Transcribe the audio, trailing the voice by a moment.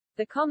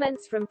The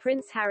comments from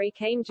Prince Harry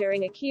came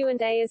during a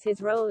Q&A as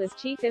his role as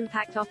Chief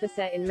Impact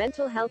Officer in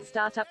mental health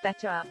startup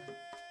BetterUp.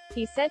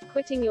 He said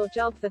quitting your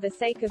job for the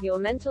sake of your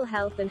mental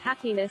health and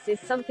happiness is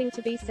something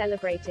to be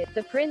celebrated.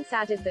 The prince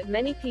added that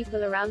many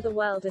people around the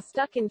world are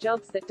stuck in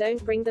jobs that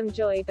don't bring them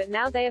joy, but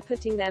now they are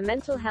putting their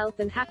mental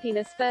health and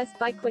happiness first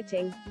by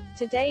quitting.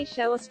 Today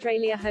Show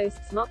Australia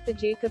hosts mocked the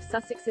Duke of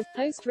Sussex's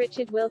host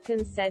Richard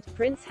Wilkins said,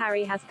 Prince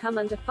Harry has come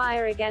under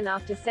fire again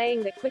after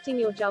saying that quitting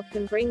your job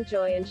can bring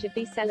joy and should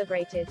be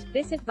celebrated.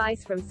 This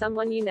advice from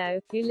someone you know,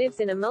 who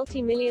lives in a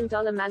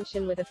multi-million-dollar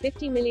mansion with a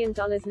 $50 million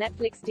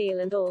Netflix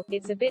deal and all.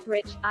 It's a bit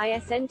rich,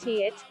 isn't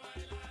it?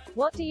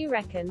 What do you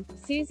reckon?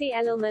 Susie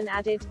Ellelman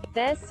added,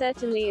 there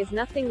certainly is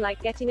nothing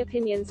like getting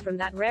opinions from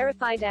that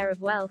rarefied air of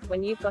wealth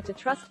when you've got a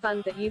trust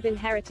fund that you've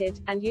inherited,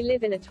 and you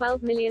live in a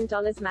 $12 million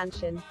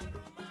mansion.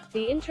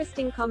 The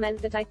interesting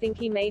comment that I think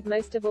he made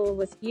most of all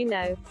was, you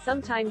know,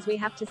 sometimes we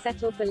have to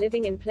settle for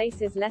living in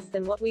places less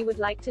than what we would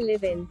like to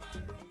live in.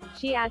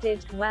 She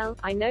added, well,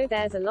 I know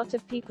there's a lot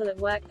of people at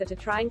work that are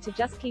trying to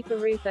just keep a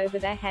roof over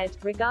their head,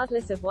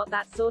 regardless of what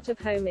that sort of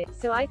home is.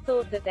 So I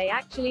thought that they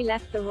actually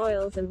left the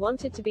royals and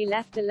wanted to be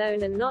left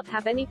alone and not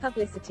have any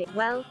publicity.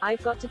 Well,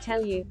 I've got to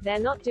tell you, they're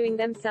not doing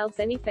themselves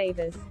any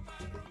favors.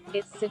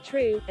 It's so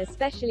true,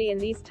 especially in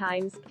these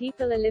times.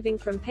 People are living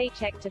from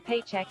paycheck to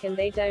paycheck and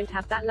they don't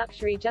have that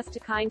luxury just to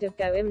kind of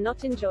go, I'm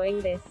not enjoying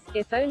this.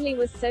 If only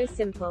was so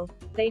simple.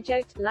 They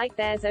joked, like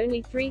there's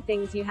only 3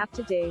 things you have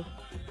to do.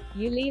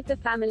 You leave the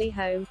family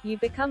home, you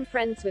become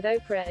friends with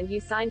Oprah and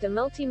you signed a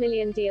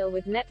multi-million deal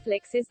with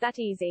Netflix. Is that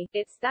easy?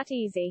 It's that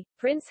easy.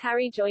 Prince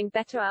Harry joined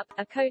BetterUp,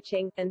 a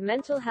coaching and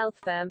mental health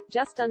firm,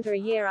 just under a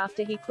year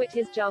after he quit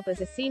his job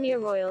as a senior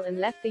royal and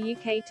left the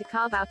UK to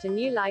carve out a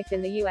new life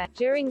in the US.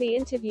 During the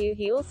interview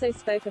he also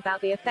spoke about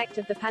the effect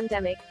of the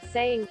pandemic,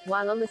 saying,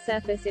 while on the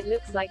surface it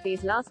looks like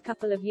these last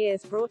couple of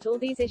years brought all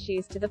these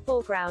issues to the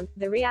foreground,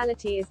 the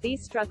reality is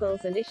these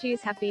struggles and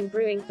issues have been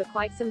brewing for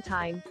quite some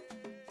time.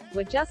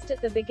 We're just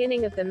at the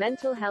beginning of the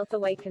mental health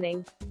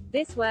awakening.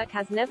 This work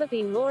has never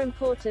been more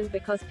important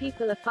because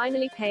people are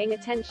finally paying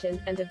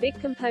attention, and a big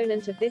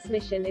component of this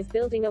mission is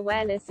building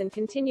awareness and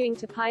continuing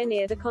to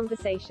pioneer the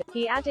conversation.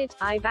 He added,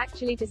 I've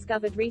actually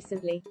discovered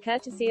recently,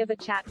 courtesy of a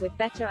chat with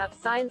BetterUp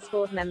Science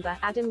Board member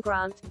Adam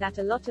Grant, that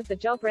a lot of the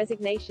job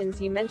resignations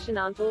you mention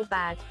aren't all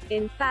bad.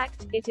 In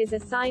fact, it is a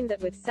sign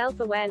that with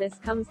self-awareness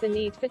comes the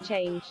need for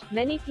change.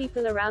 Many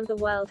people around the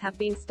world have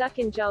been stuck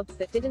in jobs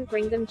that didn't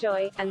bring them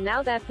joy, and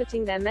now they're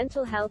putting their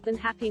mental health and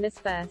happiness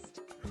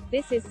first.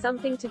 This is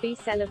something to be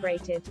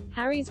celebrated.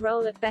 Harry's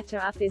role at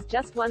BetterUp is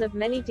just one of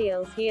many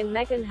deals he and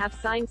Meghan have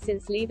signed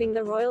since leaving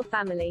the royal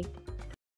family.